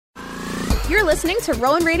You're listening to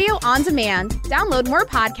Rowan Radio On Demand. Download more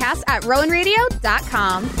podcasts at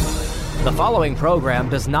rowanradio.com. The following program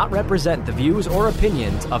does not represent the views or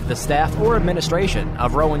opinions of the staff or administration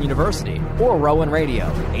of Rowan University or Rowan Radio,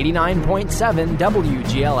 89.7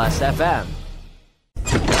 WGLS FM.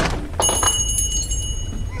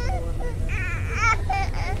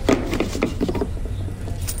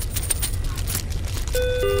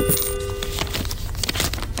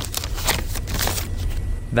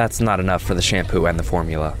 That's not enough for the shampoo and the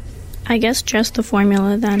formula. I guess just the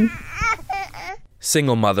formula then.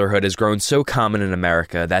 Single motherhood has grown so common in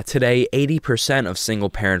America that today 80% of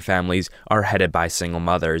single-parent families are headed by single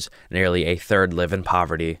mothers. Nearly a third live in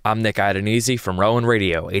poverty. I'm Nick Idenese from Rowan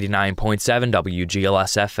Radio, 89.7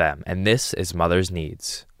 WGLS FM, and this is Mother's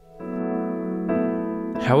Needs.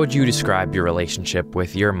 How would you describe your relationship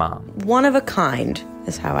with your mom? One of a kind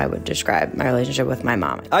is how I would describe my relationship with my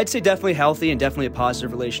mom. I'd say definitely healthy and definitely a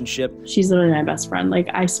positive relationship. She's literally my best friend.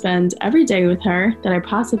 I spend every day with her that I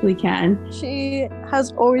possibly can. She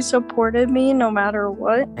has always supported me no matter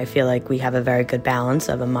what. I feel like we have a very good balance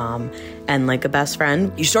of a mom and a best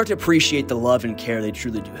friend. You start to appreciate the love and care they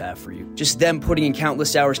truly do have for you. Just them putting in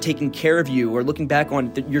countless hours taking care of you or looking back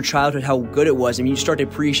on your childhood, how good it was. I mean, you start to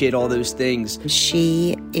appreciate all those things.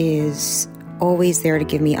 She is always there to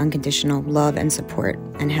give me unconditional love and support,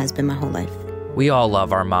 and has been my whole life. We all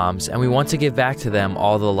love our moms, and we want to give back to them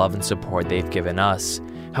all the love and support they've given us.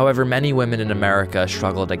 However, many women in America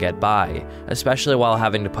struggle to get by, especially while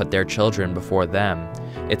having to put their children before them.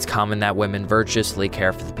 It's common that women virtuously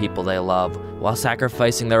care for the people they love, while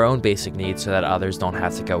sacrificing their own basic needs so that others don't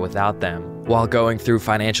have to go without them. While going through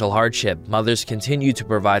financial hardship, mothers continue to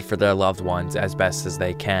provide for their loved ones as best as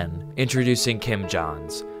they can. Introducing Kim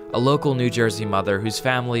Johns, a local New Jersey mother whose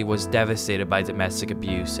family was devastated by domestic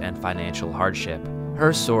abuse and financial hardship.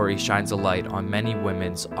 Her story shines a light on many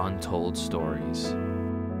women's untold stories.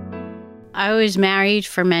 I was married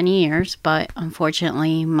for many years, but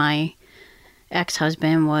unfortunately my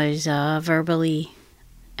ex-husband was verbally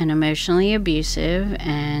and emotionally abusive,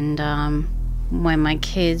 and when my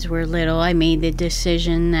kids were little, I made the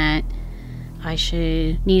decision that I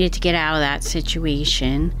needed to get out of that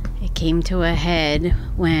situation. It came to a head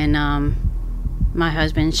when my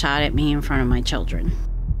husband shot at me in front of my children.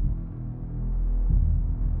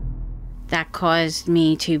 That caused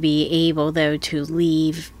me to be able, though, to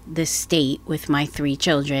leave the state with my 3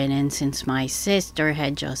 children. And since my sister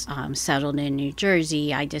had just settled in New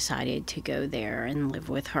Jersey, I decided to go there and live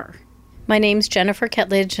with her. My name's Jennifer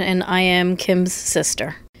Ketledge, and I am Kim's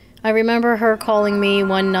sister. I remember her calling me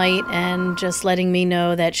one night and just letting me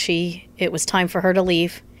know that it was time for her to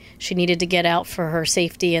leave. She needed to get out for her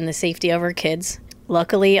safety and the safety of her kids.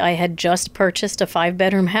 Luckily, I had just purchased a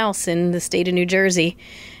 5-bedroom house in the state of New Jersey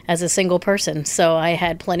as a single person, so I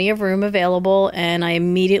had plenty of room available, and I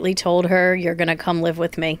immediately told her, "You're going to come live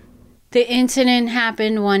with me." The incident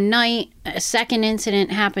happened one night. A second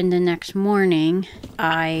incident happened the next morning.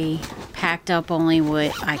 I packed up only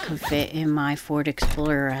what I could fit in my Ford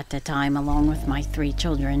Explorer at the time, along with my 3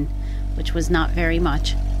 children, which was not very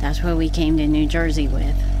much. That's what we came to New Jersey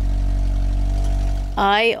with.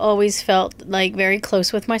 I always felt very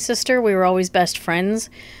close with my sister. We were always best friends.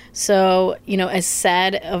 So, as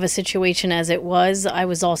sad of a situation as it was, I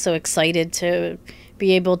was also excited to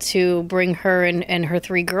be able to bring her and her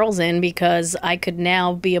 3 girls in, because I could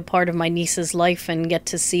now be a part of my niece's life and get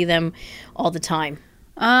to see them all the time.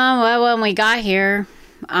 Well, when we got here,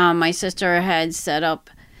 my sister had set up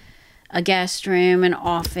a guest room, an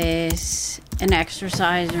office, an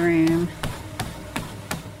exercise room.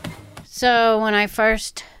 So when I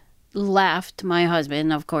first left my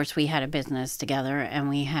husband, of course, we had a business together,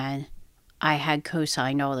 and I had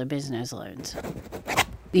co-signed all the business loans.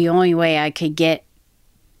 The only way I could get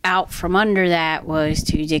out from under that was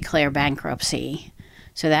to declare bankruptcy.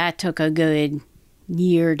 So that took a good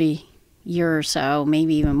year or so,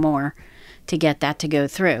 maybe even more, to get that to go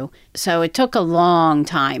through. So it took a long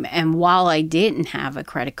time. And while I didn't have a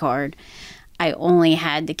credit card, I only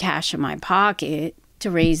had the cash in my pocket to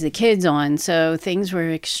raise the kids on. So things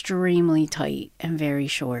were extremely tight and very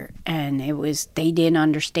short. And they didn't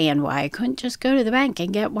understand why I couldn't just go to the bank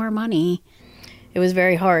and get more money. It was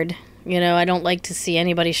very hard. I don't like to see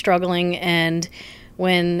anybody struggling. And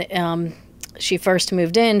when she first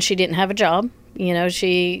moved in, she didn't have a job.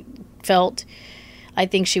 She felt, I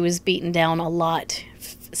think she was beaten down a lot,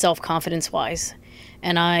 self-confidence wise.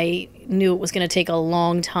 And I knew it was going to take a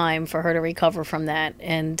long time for her to recover from that.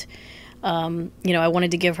 And I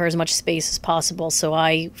wanted to give her as much space as possible, so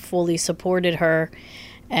I fully supported her,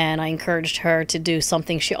 and I encouraged her to do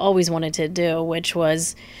something she always wanted to do, which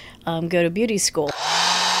was go to beauty school.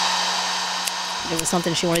 It was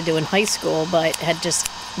something she wanted to do in high school, but had just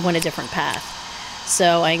went a different path.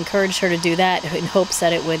 So I encouraged her to do that in hopes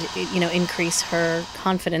that it would, increase her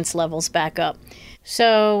confidence levels back up.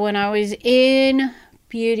 So when I was in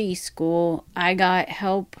beauty school, I got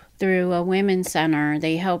help through a women's center.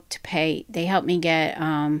 They helped me get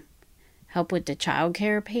help with the child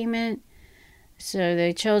care payment. So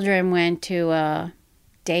the children went to a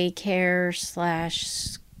daycare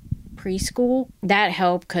 / preschool. That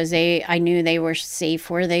helped because I knew they were safe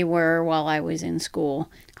where they were while I was in school.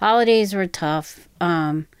 Holidays were tough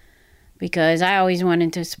because I always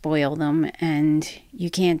wanted to spoil them, and you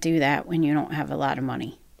can't do that when you don't have a lot of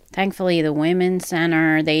money. Thankfully, the Women's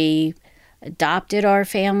Center, they adopted our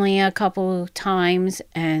family a couple times,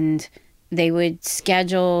 and they would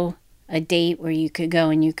schedule a date where you could go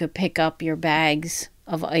and you could pick up your bags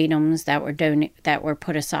of items that were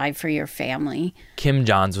put aside for your family. Kim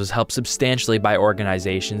Johns was helped substantially by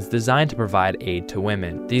organizations designed to provide aid to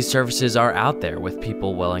women. These services are out there with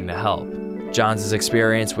people willing to help. Johns'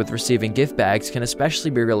 experience with receiving gift bags can especially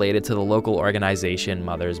be related to the local organization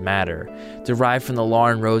Mothers Matter. Derived from the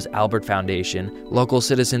Lauren Rose Albert Foundation, local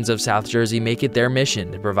citizens of South Jersey make it their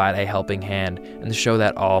mission to provide a helping hand and to show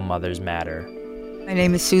that all mothers matter. My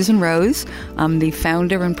name is Susan Rose. I'm the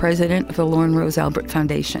founder and president of the Lauren Rose Albert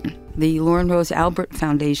Foundation. The Lauren Rose Albert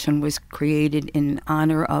Foundation was created in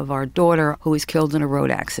honor of our daughter who was killed in a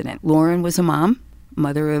road accident. Lauren was a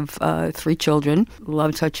mother of 3 children,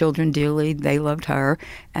 loved her children dearly, they loved her,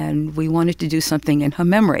 and we wanted to do something in her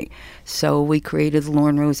memory. So we created the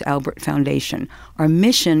Lauren Rose Albert Foundation. Our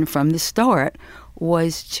mission from the start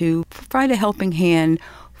was to provide a helping hand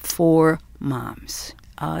for moms.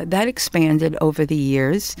 That expanded over the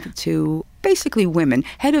years to basically women,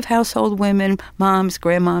 head of household women, moms,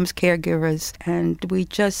 grandmoms, caregivers, and we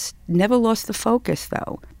just never lost the focus,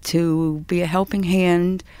 though, to be a helping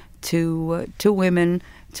hand to women,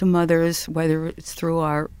 to mothers, whether it's through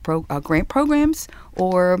our grant programs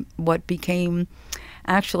or what became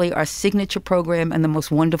actually our signature program and the most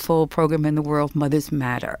wonderful program in the world, Mothers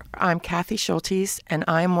Matter. I'm Kathy Schultes, and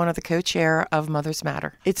I'm one of the co-chair of Mothers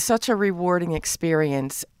Matter. It's such a rewarding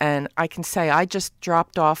experience, and I can say I just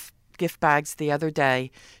dropped off gift bags the other day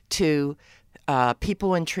to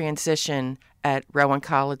people in transition at Rowan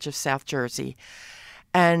College of South Jersey.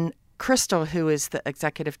 And Crystal, who is the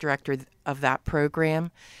executive director of that program,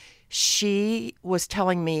 she was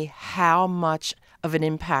telling me how much of an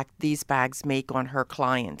impact these bags make on her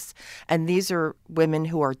clients. And these are women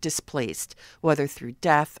who are displaced, whether through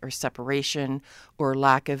death or separation or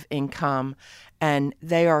lack of income. And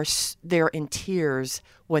they're in tears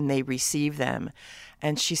when they receive them.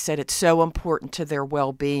 And she said it's so important to their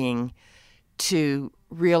well-being to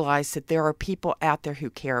realize that there are people out there who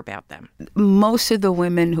care about them. Most of the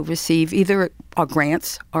women who receive either our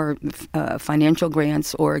grants or financial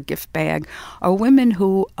grants or a gift bag are women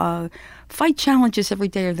who fight challenges every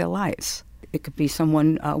day of their lives. It could be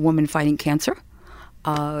a woman fighting cancer,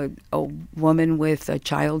 a woman with a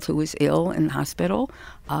child who is ill in the hospital,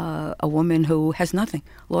 a woman who has nothing,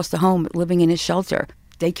 lost a home, living in a shelter.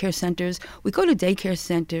 Daycare centers. We go to daycare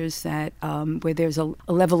centers that where there's a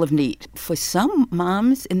level of need. For some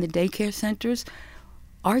moms in the daycare centers,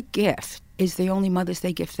 our gift is the only Mother's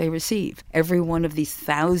Day gift they receive. Every one of these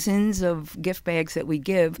thousands of gift bags that we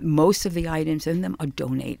give, most of the items in them are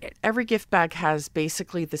donated. Every gift bag has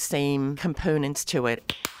basically the same components to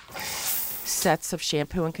it. Sets of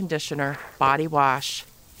shampoo and conditioner, body wash,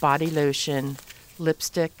 body lotion,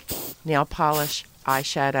 lipstick, nail polish,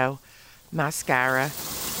 eyeshadow, mascara.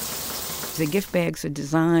 The gift bags are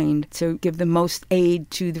designed to give the most aid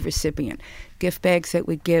to the recipient. Gift bags that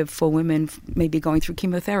we give for women maybe going through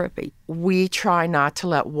chemotherapy. We try not to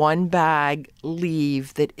let one bag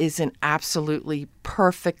leave that isn't absolutely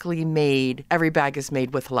perfectly made. Every bag is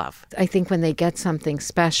made with love. I think when they get something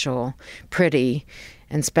special, pretty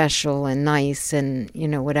and special and nice and,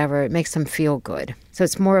 whatever, it makes them feel good. So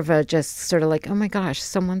it's more of a just sort of like, oh my gosh,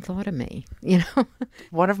 someone thought of me,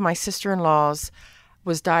 One of my sister-in-laws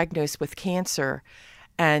was diagnosed with cancer,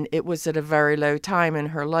 and it was at a very low time in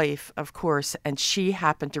her life, of course, and she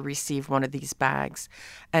happened to receive one of these bags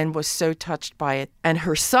and was so touched by it. And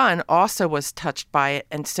her son also was touched by it,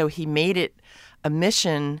 and so he made it a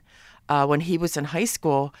mission when he was in high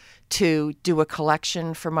school to do a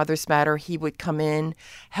collection for Mothers Matter. He would come in,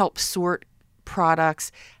 help sort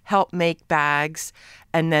products, help make bags,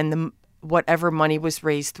 and then whatever money was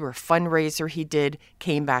raised through a fundraiser he did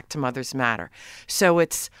came back to Mothers Matter. So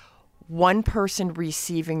it's one person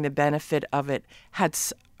receiving the benefit of it had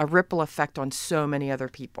a ripple effect on so many other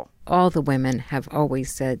people. All the women have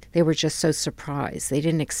always said they were just so surprised. They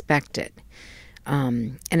didn't expect it.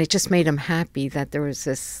 And it just made them happy that there was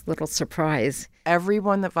this little surprise.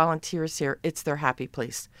 Everyone that volunteers here, it's their happy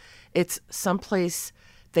place. It's someplace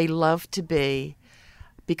they love to be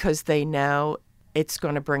because they know it's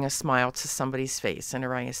going to bring a smile to somebody's face and a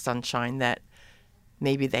ray of sunshine that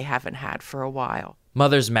maybe they haven't had for a while.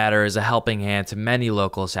 Mothers Matter is a helping hand to many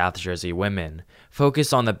local South Jersey women,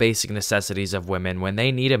 focused on the basic necessities of women when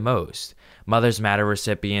they need it most. Mothers Matter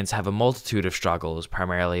recipients have a multitude of struggles,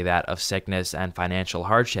 primarily that of sickness and financial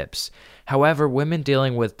hardships. However, women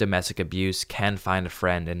dealing with domestic abuse can find a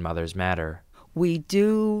friend in Mothers Matter. We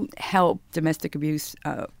do help domestic abuse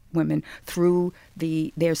women through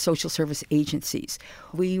their social service agencies.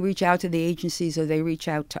 We reach out to the agencies or they reach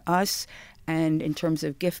out to us. And in terms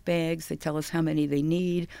of gift bags, they tell us how many they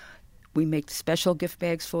need. We make special gift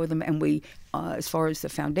bags for them. And we, as far as the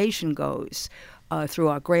foundation goes, through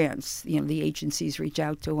our grants, the agencies reach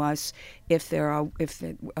out to us if there are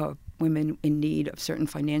women in need of certain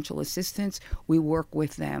financial assistance. We work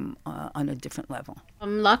with them on a different level.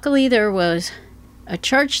 Luckily, there was a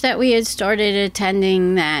church that we had started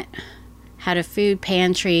attending that had a food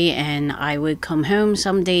pantry, and I would come home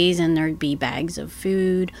some days and there'd be bags of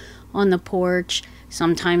food on the porch.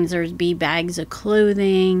 Sometimes there'd be bags of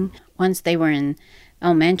clothing. Once they were in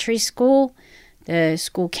elementary school, the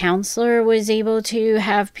school counselor was able to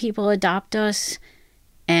have people adopt us,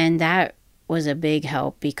 and that was a big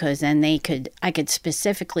help because then I could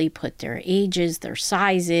specifically put their ages, their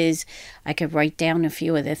sizes. I could write down a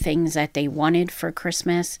few of the things that they wanted for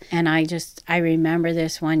Christmas. And I remember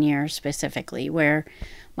this one year specifically where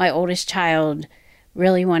my oldest child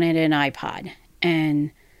really wanted an iPod,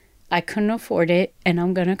 and I couldn't afford it, and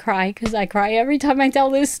I'm going to cry because I cry every time I tell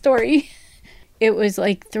this story. It was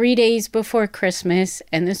like 3 days before Christmas,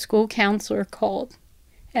 and the school counselor called,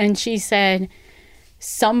 and she said,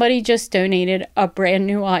 somebody just donated a brand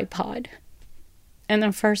new iPod. And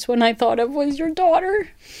the first one I thought of was your daughter.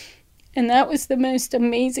 And that was the most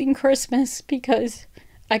amazing Christmas because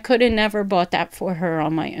I could have never bought that for her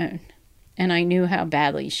on my own. And I knew how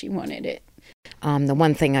badly she wanted it. The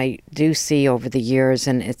one thing I do see over the years,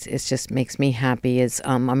 and it just makes me happy, is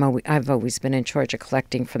I've always been in charge of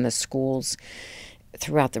collecting from the schools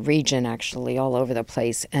throughout the region, actually, all over the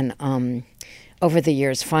place. And over the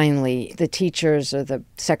years, finally, the teachers or the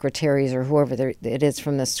secretaries or whoever it is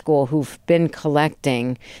from the school who've been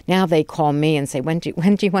collecting, now they call me and say, when do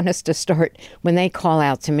you want us to start? When they call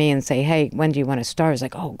out to me and say, hey, when do you want to start? It's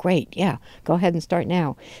like, oh, great, yeah, go ahead and start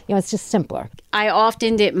now. It's just simpler. I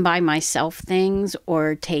often didn't buy myself things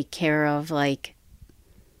or take care of, like,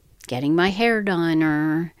 getting my hair done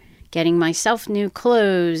or getting myself new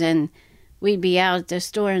clothes, and we'd be out at the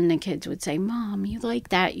store and the kids would say, Mom, you like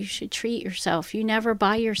that? You should treat yourself. You never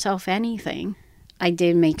buy yourself anything. I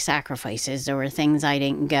did make sacrifices. There were things I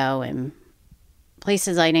didn't go and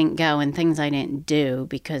places I didn't go and things I didn't do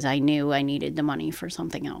because I knew I needed the money for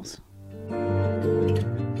something else.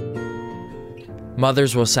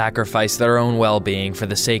 Mothers will sacrifice their own well-being for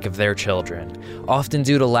the sake of their children, often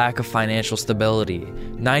due to lack of financial stability.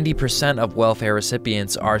 90% of welfare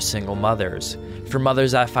recipients are single mothers. For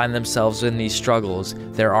mothers that find themselves in these struggles,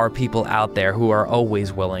 there are people out there who are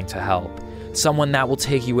always willing to help. Someone that will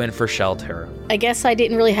take you in for shelter. I guess I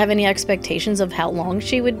didn't really have any expectations of how long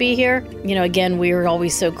she would be here. Again, we were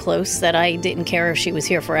always so close that I didn't care if she was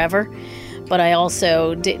here forever. But I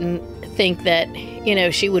also didn't think that,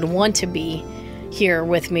 she would want to be here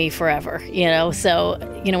with me forever, So,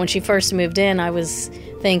 when she first moved in, I was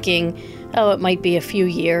thinking, it might be a few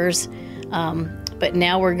years. But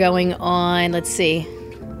now we're going on,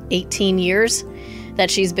 18 years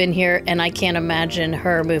that she's been here, and I can't imagine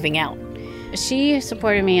her moving out. She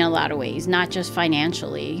supported me in a lot of ways, not just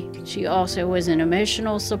financially. She also was an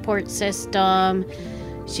emotional support system.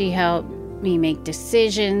 She helped me make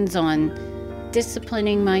decisions on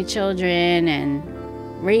disciplining my children and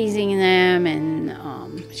raising them, and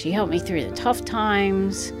she helped me through the tough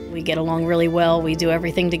times. We get along really well. We do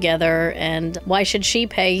everything together, and why should she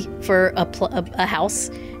pay for a house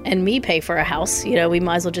and me pay for a house? We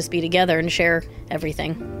might as well just be together and share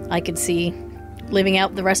everything. I could see living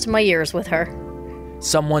out the rest of my years with her.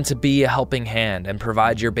 Someone to be a helping hand and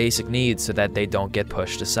provide your basic needs so that they don't get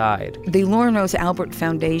pushed aside. The Lauren Rose Albert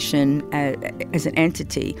Foundation as an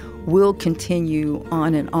entity will continue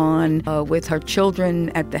on and on with her children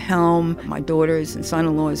at the helm. My daughters and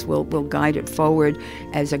son-in-laws will guide it forward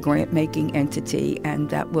as a grant-making entity, and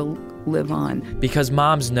that will live on. Because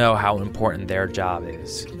moms know how important their job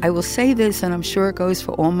is. I will say this, and I'm sure it goes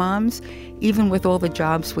for all moms, even with all the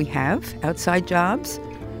jobs we have, outside jobs,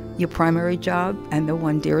 your primary job and the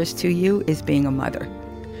one dearest to you is being a mother.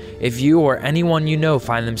 If you or anyone you know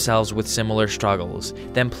find themselves with similar struggles,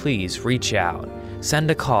 then please reach out.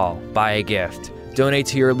 Send a call, buy a gift, donate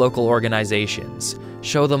to your local organizations.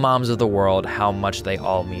 Show the moms of the world how much they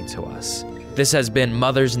all mean to us. This has been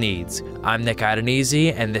Mother's Needs. I'm Nick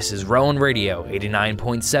Adenisi, and this is Rowan Radio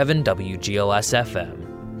 89.7 WGLS FM.